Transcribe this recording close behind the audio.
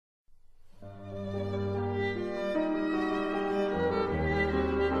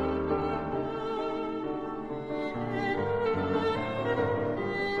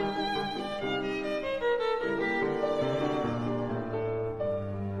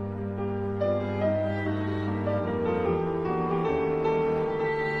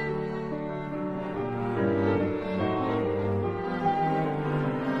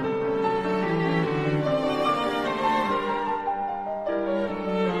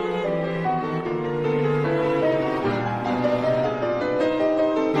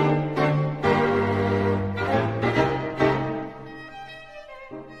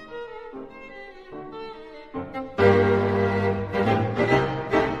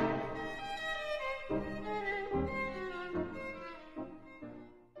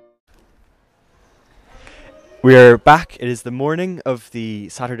We're back. It is the morning of the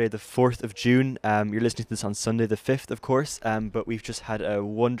Saturday, the 4th of June. You're listening to this on Sunday, the 5th, of course. But we've just had a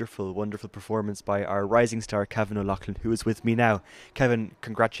wonderful, wonderful performance by our rising star, Kevin O'Loughlin, who is with me now. Kevin,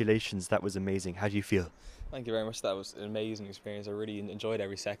 congratulations. That was amazing. How do you feel? Thank you very much. That was an amazing experience. I really enjoyed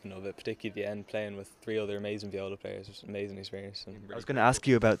every second of it, particularly at the end, playing with three other amazing viola players. It was an amazing experience. And really I was going to ask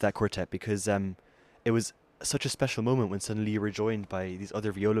you about that quartet because it was such a special moment when suddenly you were joined by these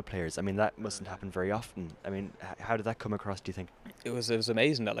other viola players. I mean, that mustn't happen very often. I mean, how did that come across, do you think? It was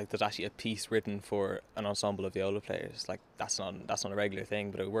amazing that there's actually a piece written for an ensemble of viola players. That's not a regular thing,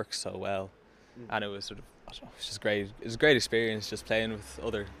 but it works so well. And it was sort of, I don't know, it's just great. It was a great experience just playing with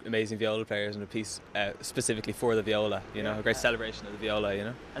other amazing viola players and a piece specifically for the viola, a great celebration of the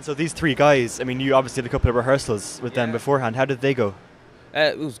viola, And so these three guys, I mean, you obviously had a couple of rehearsals with them beforehand. How did they go?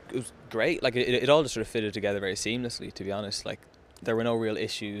 It was great. It all just sort of fitted together very seamlessly, to be honest. There were no real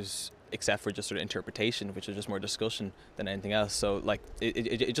issues except for just sort of interpretation, which was just more discussion than anything else. So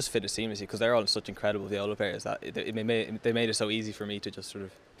it just fitted seamlessly because they're all such incredible viola players that they made it so easy for me to just sort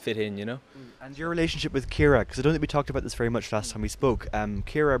of fit in, And your relationship with Kira, because I don't think we talked about this very much last time we spoke.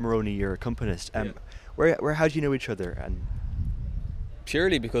 Kira Moroney, your accompanist. Where how do you know each other? And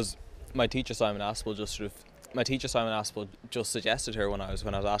purely because my teacher Simon Aspel just suggested her when I was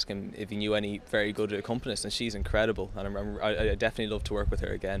asking if he knew any very good accompanist, and she's incredible. And I definitely love to work with her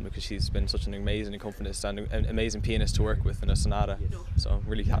again because she's been such an amazing accompanist and an amazing pianist to work with in a sonata. So I'm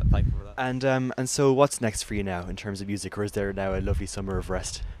really thankful for that. And so what's next for you now in terms of music, or is there now a lovely summer of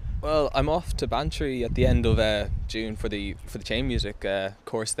rest? Well, I'm off to Bantry at the end of June for the chain music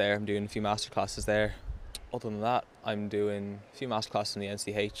course there. I'm doing a few master classes there. Other than that, I'm doing a few master classes in the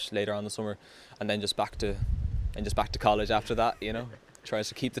NCH later on in the summer, and then just back to college after that. Tries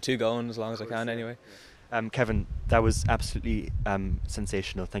to keep the two going as long as I can anyway. Kevin, that was absolutely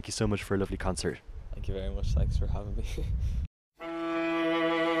sensational. Thank you so much for a lovely concert. Thank you very much. Thanks for having me.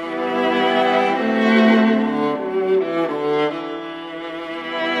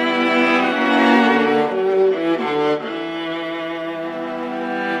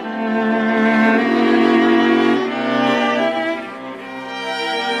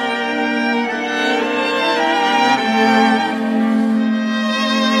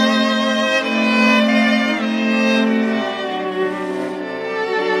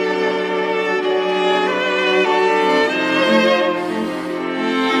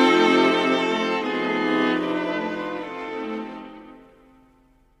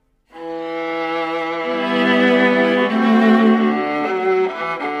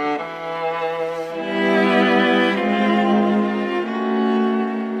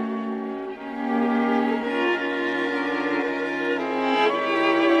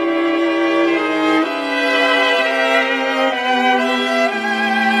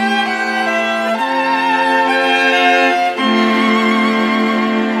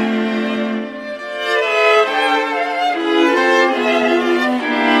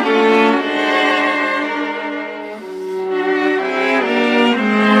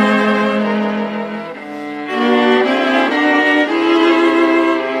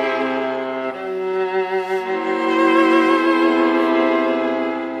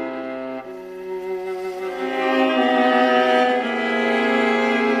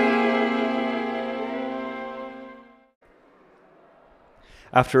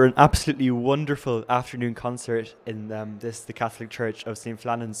 After an absolutely wonderful afternoon concert in the Catholic Church of St.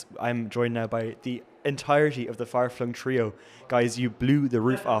 Flannan's, I'm joined now by the entirety of the Flung Trio. Guys, you blew the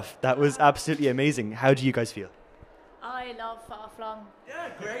roof off. That was absolutely amazing. How do you guys feel? I love Flung. Yeah,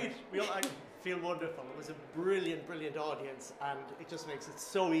 great. I feel wonderful. It was a brilliant, brilliant audience, and it just makes it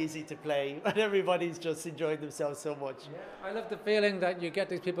so easy to play, and everybody's just enjoying themselves so much. Yeah, I love the feeling that you get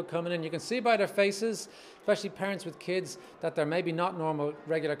these people coming in. You can see by their faces, especially parents with kids, that they're maybe not normal,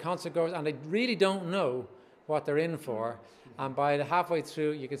 regular concert goers, and they really don't know what they're in for. And by the halfway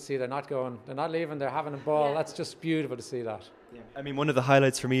through, you can see they're not leaving, they're having a ball. Yeah. That's just beautiful to see that. Yeah. I mean, one of the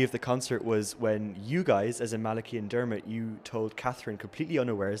highlights for me of the concert was when you guys, as in Malachy and Dermot, you told Katherine completely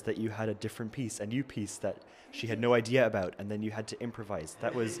unawares that you had a different piece, a new piece that she had no idea about, and then you had to improvise.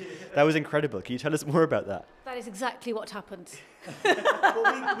 That was incredible. Can you tell us more about that? That is exactly what happened.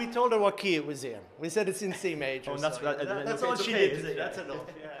 Well, we told her what key it was in. We said it's in C major. Oh, and that's all she did. That's enough.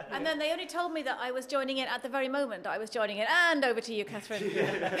 Yeah. And then they only told me that I was joining in at the very moment that I was joining in. And over to you, Katherine.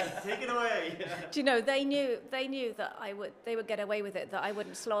 Take it away. Do you know, they knew that they were would get away with it, that I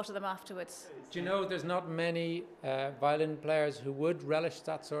wouldn't slaughter them afterwards. Do you know there's not many violin players who would relish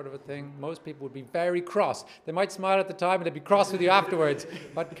that sort of a thing? Most people would be very cross. They might smile at the time and they'd be cross with you afterwards.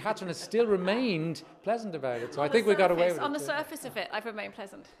 But Katherine has still remained pleasant about it. So I think we got away with it. On the surface of it, I've remained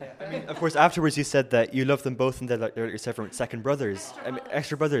pleasant. I mean, of course, afterwards you said that you love them both and they're like your second brothers.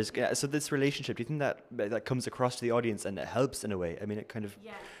 Extra brothers. Yeah, so this relationship, do you think that comes across to the audience and it helps in a way? I mean, it kind of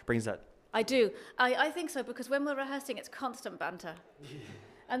brings that. I do. I think so, because when we're rehearsing, it's constant banter.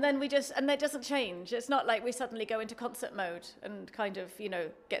 And then and it doesn't change. It's not like we suddenly go into concert mode and kind of,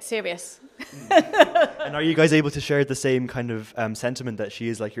 get serious. And are you guys able to share the same kind of sentiment that she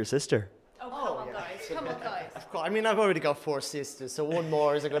is like your sister? Come on, guys. Of course. I mean, I've already got 4 sisters, so one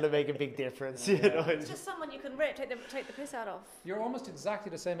more isn't going to make a big difference. It's just someone you can take the piss out of. You're almost exactly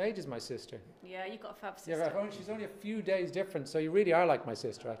the same age as my sister. Yeah, you've got a fab sister. Yeah, she's only a few days different, so you really are like my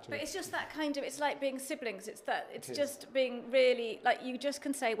sister, actually. But it's just that kind of, it's like being siblings. It's just being really, like, you just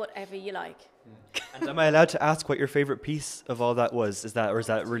can say whatever you like. And am I allowed to ask what your favourite piece of all that was? Or is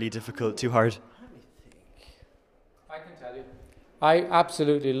that really difficult, too hard? I can tell you. I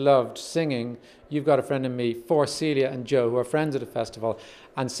absolutely loved singing You've Got a Friend in Me for Celia and Joe, who are friends at the festival.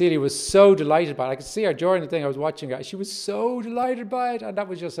 And Celia was so delighted by it. I could see her during the thing I was watching her. She was so delighted by it, and that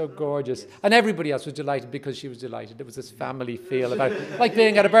was just so gorgeous. And everybody else was delighted because she was delighted. There was this family feel about it, like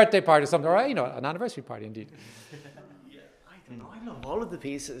being at a birthday party or something, or an anniversary party indeed. I don't know. I love all of the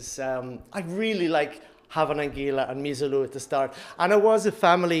pieces. I really like Having Anguilla and Misalou at the start. And it was a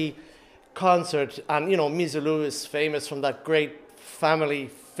family concert, and Misalou is famous from that great family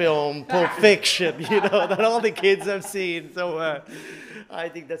film Pulp Fiction, that all the kids have seen. So I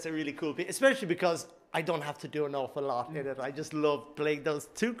think that's a really cool piece, especially because I don't have to do an awful lot in it. I just love playing those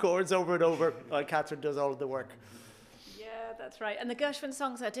 2 chords over and over while Katherine does all of the work. Yeah, that's right. And the Gershwin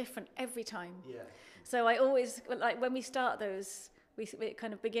songs are different every time. Yeah. So I always, like, when we start those, it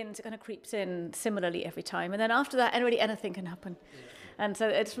kind of begins, it kind of creeps in similarly every time. And then after that, really anything can happen. Yeah. And so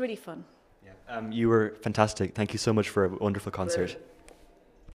it's really fun. Yeah. You were fantastic. Thank you so much for a wonderful concert.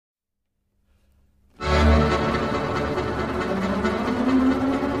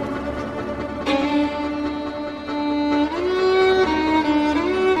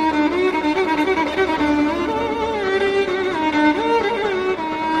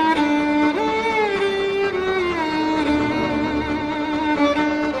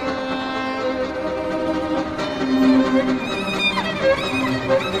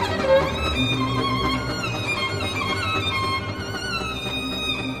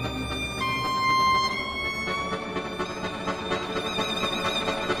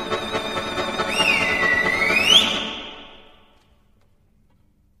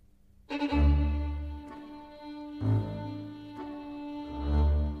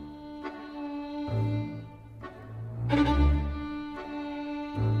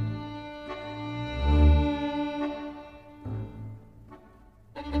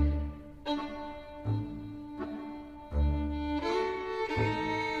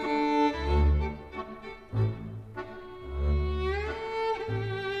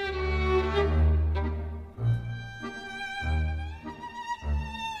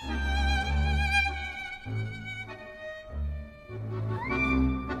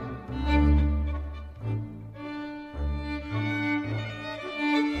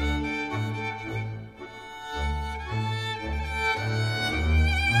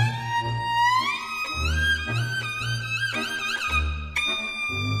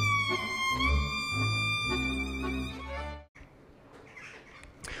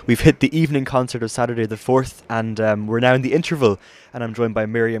 We've hit the evening concert of Saturday the 4th, and we're now in the interval, and I'm joined by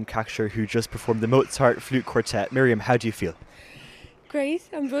Miriam Kaczor, who just performed the Mozart Flute Quartet. Miriam, how do you feel? Great,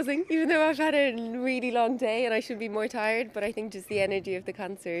 I'm buzzing, even though I've had a really long day and I should be more tired, but I think just the energy of the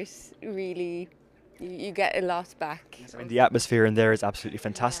concert really, you get a lot back. I mean, the atmosphere in there is absolutely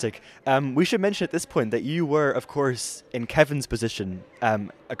fantastic. We should mention at this point that you were, of course, in Kevin's position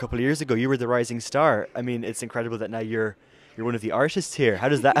a couple of years ago. You were the rising star. I mean, it's incredible that now you're one of the artists here. How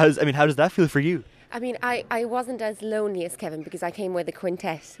does that feel for you? I mean, I wasn't as lonely as Kevin because I came with a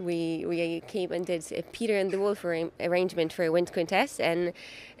quintet. We came and did a Peter and the Wolf arrangement for a wind quintet, and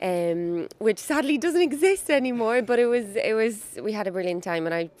which sadly doesn't exist anymore. But we had a brilliant time,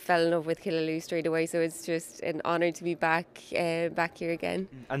 and I fell in love with Killaloo straight away. So it's just an honour to be back here again.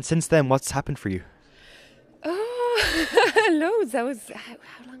 And since then, what's happened for you? Oh, loads. That was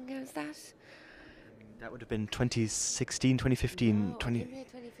how long ago was that? That would have been 2016, 2015, no,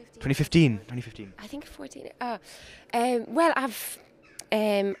 2015. I think 14. Well, I've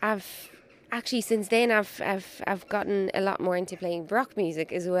actually since then I've gotten a lot more into playing Baroque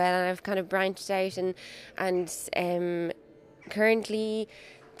music as well, and I've kind of branched out and currently,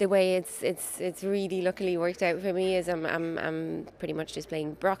 the way it's really luckily worked out for me is I'm pretty much just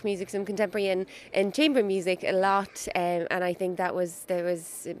playing Baroque music, some contemporary and chamber music a lot, and I think there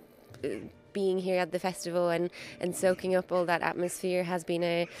was being here at the festival and soaking up all that atmosphere has been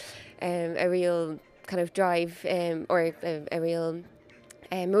a real kind of drive or a real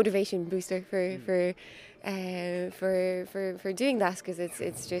motivation booster for doing that, because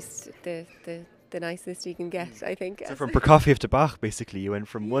it's just the nicest you can get, I think. So from Prokofiev to Bach, basically, you went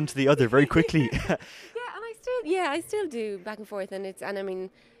from one to the other very quickly. I still do back and forth, and I mean,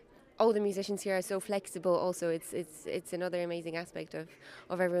 all the musicians here are so flexible. Also, it's another amazing aspect of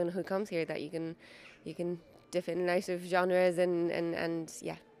everyone who comes here, that you can dip in and out of genres and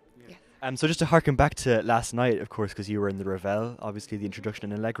yeah. So just to harken back to last night, of course, because you were in the Ravel, obviously the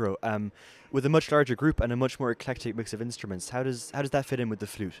introduction in Allegro, with a much larger group and a much more eclectic mix of instruments. How does that fit in with the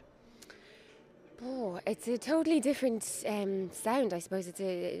flute? Oh, it's a totally different sound, I suppose.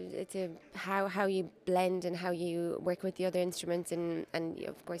 It's a how you blend and how you work with the other instruments, and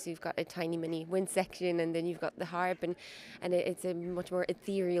of course you've got a tiny mini wind section, and then you've got the harp, and it's a much more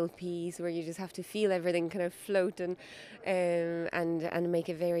ethereal piece where you just have to feel everything kind of float and make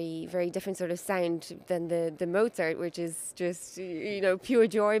a very, very different sort of sound than the Mozart, which is just pure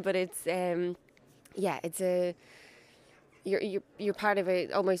joy. But it's it's a you're part of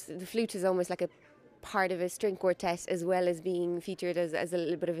it. Almost the flute is almost like a part of a string quartet, as well as being featured as a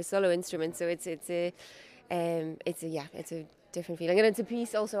little bit of a solo instrument. So it's a different feeling, and it's a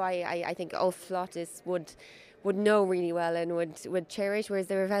piece also I think all flautists would know really well and would cherish, whereas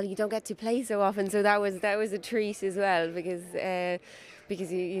the Ravel you don't get to play so often. So that was a treat as well, because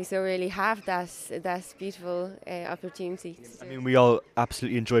you so really have that beautiful opportunity. I mean, we all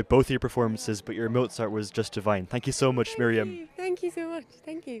absolutely enjoyed both of your performances, but your Mozart was just divine. Thank you so much, Miriam. Thank you so much.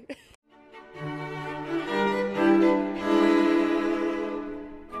 Thank you.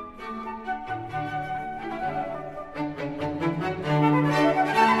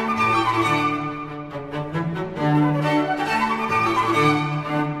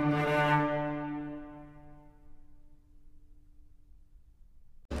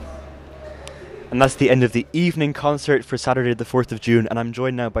 And that's the end of the evening concert for Saturday the 4th of June, and I'm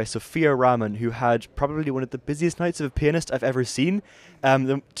joined now by Sophia Rahman, who had probably one of the busiest nights of a pianist I've ever seen.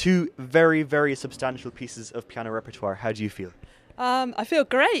 The two very, very substantial pieces of piano repertoire. How do you feel? I feel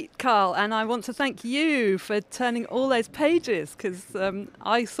great, Carl, and I want to thank you for turning all those pages, because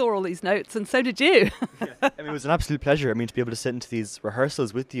I saw all these notes and so did you. I mean, it was an absolute pleasure. I mean, to be able to sit into these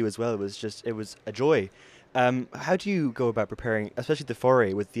rehearsals with you as well, it was a joy. How do you go about preparing, especially the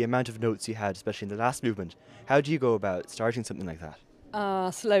foray, with the amount of notes you had, especially in the last movement? How do you go about starting something like that?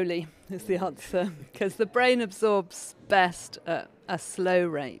 Slowly is the answer, because the brain absorbs best at a slow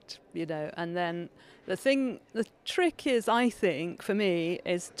rate, and then the trick is, I think, for me,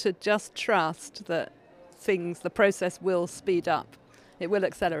 is to just trust that the process will speed up. It will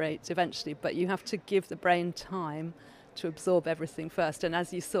accelerate eventually, but you have to give the brain time to absorb everything first, and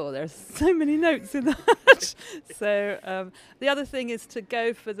as you saw, there's so many notes in that. So the other thing is to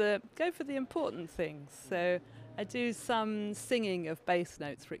go for the important things. So I do some singing of bass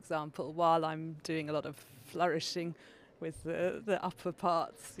notes, for example, while I'm doing a lot of flourishing with the upper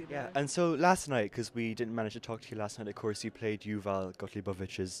parts. Yeah, and so last night, because we didn't manage to talk to you last night, of course, you played Yuval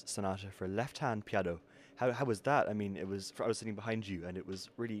Gottliebovich's sonata for left-hand piano. How was that? I mean, I was sitting behind you, and it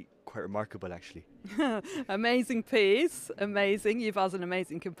was really quite remarkable, actually. Amazing piece, amazing. Yuval's an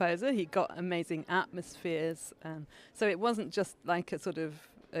amazing composer. He got amazing atmospheres, so it wasn't just like a sort of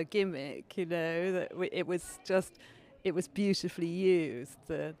a gimmick, that it was beautifully used,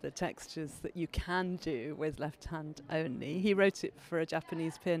 the textures that you can do with left hand only. He wrote it for a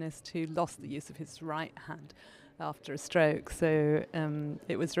Japanese pianist who lost the use of his right hand after a stroke, so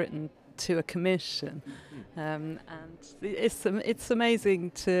it was written to a commission, and it's amazing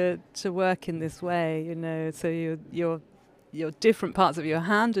to work in this way, so your different parts of your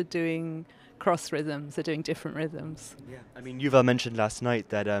hand are doing cross rhythms, are doing different rhythms. Yeah, I mean, Yuval mentioned last night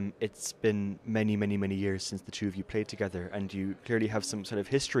that it's been many, many, many years since the two of you played together, and you clearly have some sort of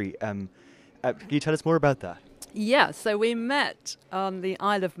history. Can you tell us more about that? Yeah, so we met on the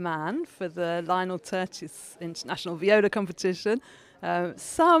Isle of Man for the Lionel Tertis International Viola Competition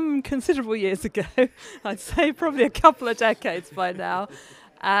some considerable years ago. I'd say probably a couple of decades by now.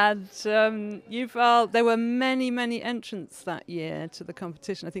 And Yuval, there were many, many entrants that year to the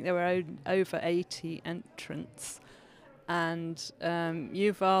competition. I think there were over 80 entrants. And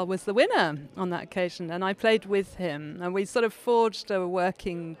Yuval was the winner on that occasion, and I played with him. And we sort of forged a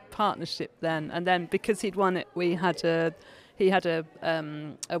working partnership then. And then because he'd won it, he had a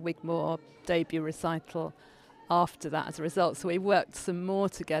Wigmore debut recital after that as a result. So we worked some more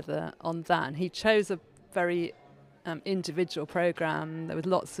together on that. And he chose a very individual program. There was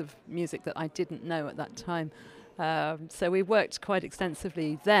lots of music that I didn't know at that time. So we worked quite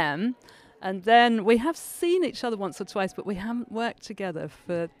extensively then. And then we have seen each other once or twice, but we haven't worked together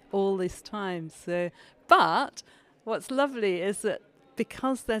for all this time. But what's lovely is that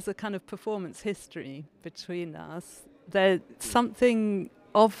because there's a kind of performance history between us, there something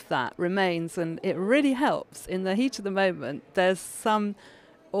of that remains, and it really helps. In the heat of the moment, there's some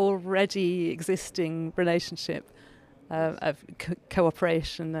already existing relationship of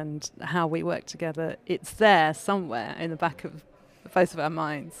cooperation and how we work together. It's there somewhere in the back of both of our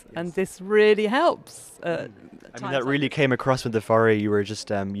minds, and this really helps. I mean, that really came across with the Foray. You were just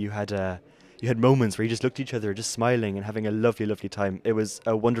you had moments where you just looked at each other, just smiling and having a lovely, lovely time. It was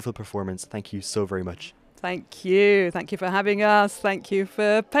a wonderful performance. Thank you so very much. Thank you. Thank you for having us. Thank you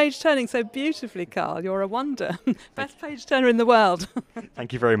for page turning so beautifully, Carl. You're a wonder. Best page turner in the world.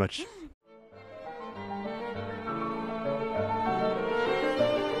 Thank you very much.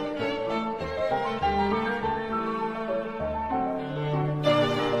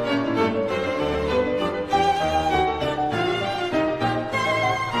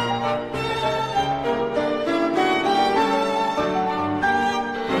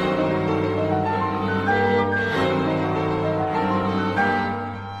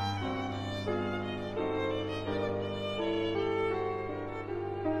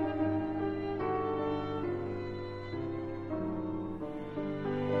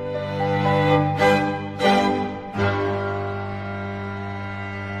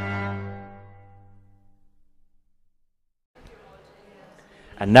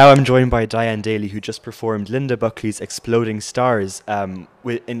 And now I'm joined by Diane Daly, who just performed Linda Buckley's Exploding Stars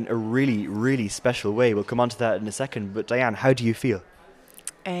in a really, really special way. We'll come on to that in a second. But Diane, how do you feel?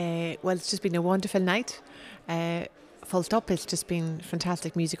 Well, it's just been a wonderful night. Full stop. It's just been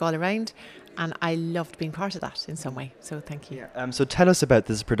fantastic music all around, and I loved being part of that in some way. So thank you. Yeah. So tell us about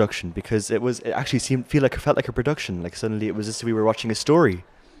this production, because it actually felt like a production. Like suddenly it was as if we were watching a story.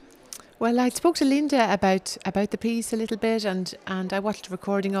 Well, I spoke to Linda about the piece a little bit, and I watched a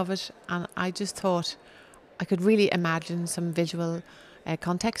recording of it, and I just thought I could really imagine some visual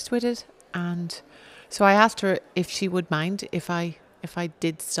context with it, and so I asked her if she would mind if I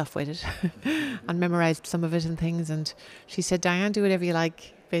did stuff with it and memorised some of it and things, and she said, Diane, do whatever you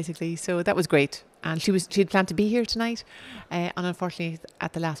like, basically. So that was great. And she'd planned to be here tonight, and unfortunately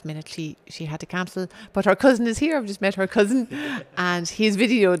at the last minute she had to cancel. But her cousin is here. I've just met her cousin, and he's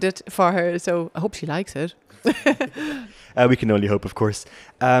videoed it for her. So I hope she likes it. We can only hope, of course.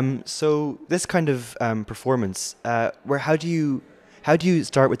 So this kind of performance, how do you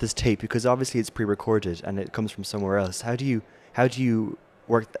start with this tape? Because obviously it's pre-recorded and it comes from somewhere else. How do you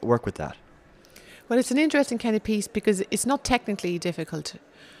work with that? Well, it's an interesting kind of piece because it's not technically difficult.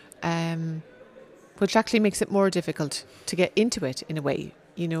 Which actually makes it more difficult to get into it in a way,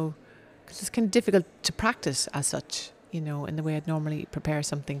 because it's kind of difficult to practice as such, in the way I'd normally prepare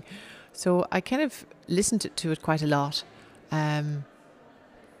something. So I kind of listened to it quite a lot, and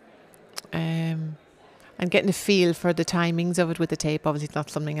getting a feel for the timings of it with the tape. Obviously, it's not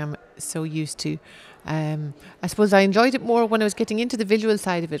something I'm so used to. I suppose I enjoyed it more when I was getting into the visual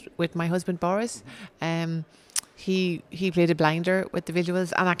side of it with my husband Boris. He played a blinder with the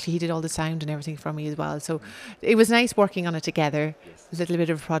visuals, and actually he did all the sound and everything for me as well. So it was nice working on it together. It was a little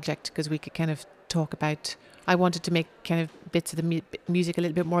bit of a project because we could kind of talk about. I wanted to make kind of bits of the music a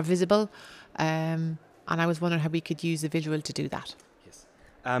little bit more visible, and I was wondering how we could use the visual to do that. Yes.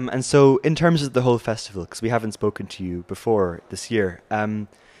 And so, in terms of the whole festival, because we haven't spoken to you before this year,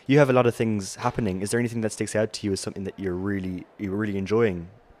 you have a lot of things happening. Is there anything that sticks out to you as something that you're really enjoying?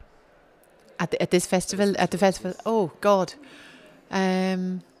 At this festival, at the festival, oh God.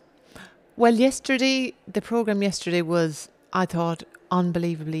 Well, the programme yesterday was, I thought,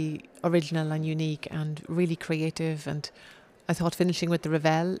 unbelievably original and unique and really creative. And I thought finishing with the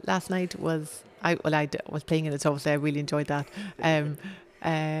Ravel last night was, I was playing in it, so obviously I really enjoyed that.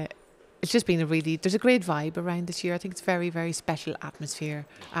 It's just been there's a great vibe around this year. I think it's very, very special atmosphere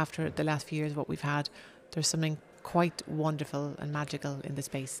after the last few years, what we've had. There's something quite wonderful and magical in the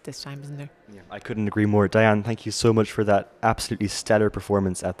space this time, isn't there? Yeah, I couldn't agree more. Diane, thank you so much for that absolutely stellar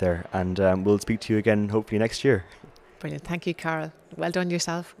performance out there, and we'll speak to you again hopefully next year. Brilliant. Thank you, Carol. Well done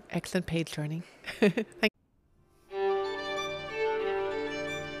yourself. Excellent page turning. Thank you.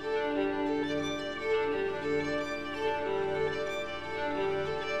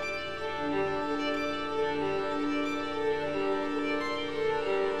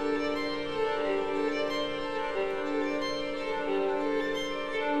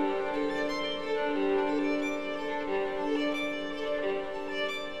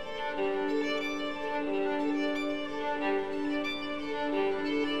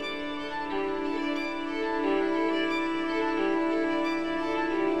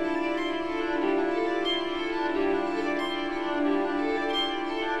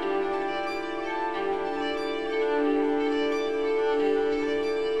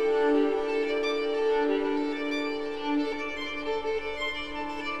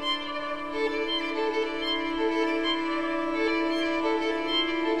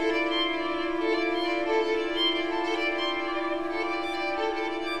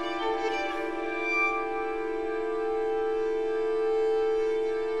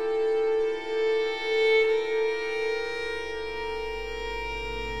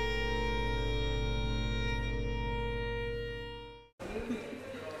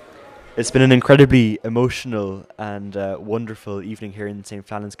 It's been an incredibly emotional and wonderful evening here in St.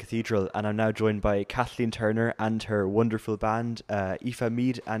 Flannan's Cathedral, and I'm now joined by Kathleen Turner and her wonderful band, Aoife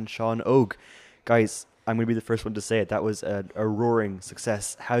Mead and Sean Ogue. Guys, I'm going to be the first one to say it. That was a roaring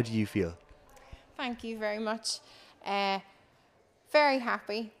success. How do you feel? Thank you very much. Very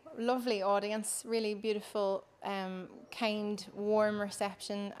happy. Lovely audience. Really beautiful, kind, warm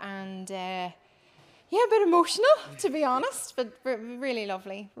reception, and a bit emotional, to be honest, but really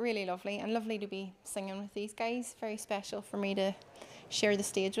lovely, and lovely to be singing with these guys. Very special for me to share the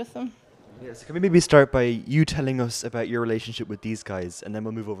stage with them. Yes, can we maybe start by you telling us about your relationship with these guys, and then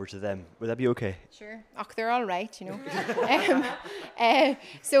we'll move over to them. Would that be okay? Sure. Oh, they're all right, you know.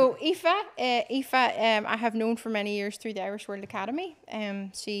 So Aoife, I have known for many years through the Irish World Academy.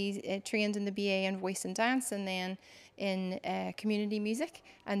 She trained in the BA in voice and dance, and then in community music,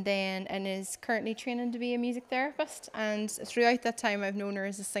 and is currently training to be a music therapist. And throughout that time, I've known her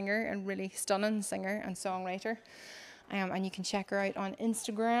as a singer, and really stunning singer and songwriter. And you can check her out on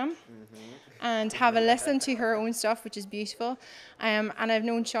Instagram and have a listen to her own stuff, which is beautiful. And I've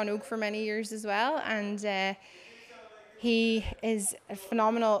known Sean Ogue for many years as well, and he is a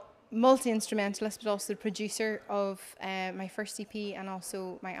phenomenal multi-instrumentalist, but also the producer of my first EP and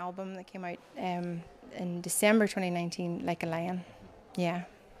also my album that came out in December 2019, Like a Lion. Yeah.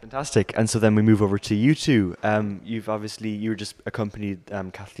 Fantastic. And so then we move over to you two. You were just accompanied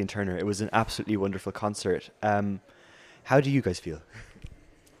Kathleen Turner. It was an absolutely wonderful concert. How do you guys feel?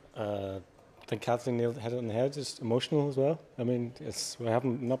 I think Kathleen hit it on the head. Just emotional as well. I mean, we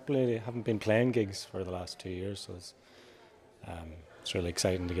haven't been playing gigs for the last 2 years, so it's really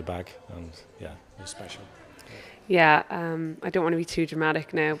exciting to get back, and yeah, it's special. Yeah, I don't want to be too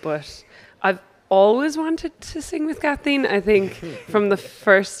dramatic now, but I've always wanted to sing with Kathleen. I think from the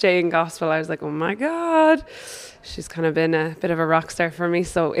first day in gospel, I was like, oh my God, she's kind of been a bit of a rock star for me.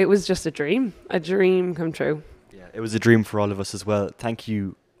 So it was just a dream come true. Yeah, it was a dream for all of us as well. Thank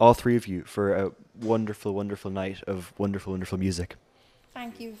you, all three of you, for a wonderful, wonderful night of wonderful, wonderful music.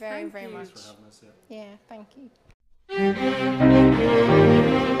 Thank you very much. Thanks for having us, yeah, thank you.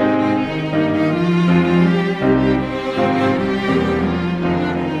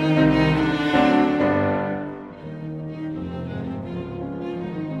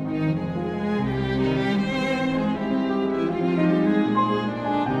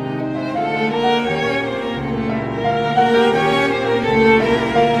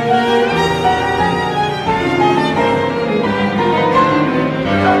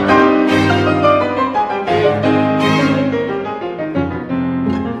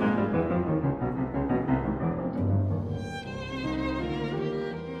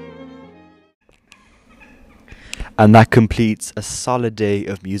 And that completes a solid day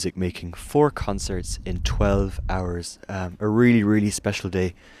of music making. 4 concerts in 12 hours. A really, really special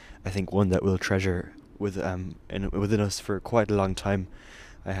day. I think one that we'll treasure within us for quite a long time,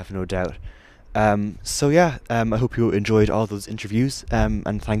 I have no doubt. I hope you enjoyed all those interviews,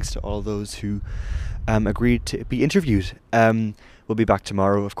 and thanks to all those who agreed to be interviewed. We'll be back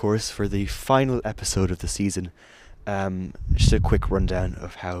tomorrow, of course, for the final episode of the season. Just a quick rundown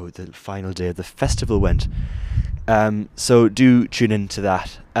of how the final day of the festival went. So do tune in to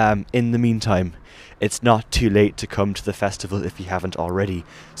that. In the meantime, it's not too late to come to the festival if you haven't already.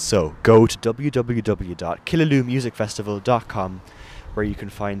 So go to www.killaloemusicfestival.com, where you can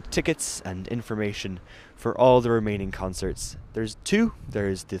find tickets and information for all the remaining concerts. There's 2.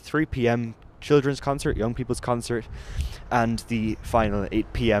 There's the 3 p.m. children's concert, young people's concert, and the final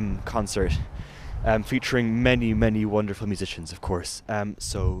 8 p.m. concert, featuring many, many wonderful musicians, of course.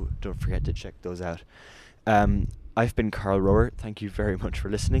 So don't forget to check those out. I've been Carl Roewer. Thank you very much for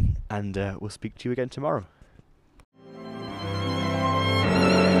listening, and we'll speak to you again tomorrow.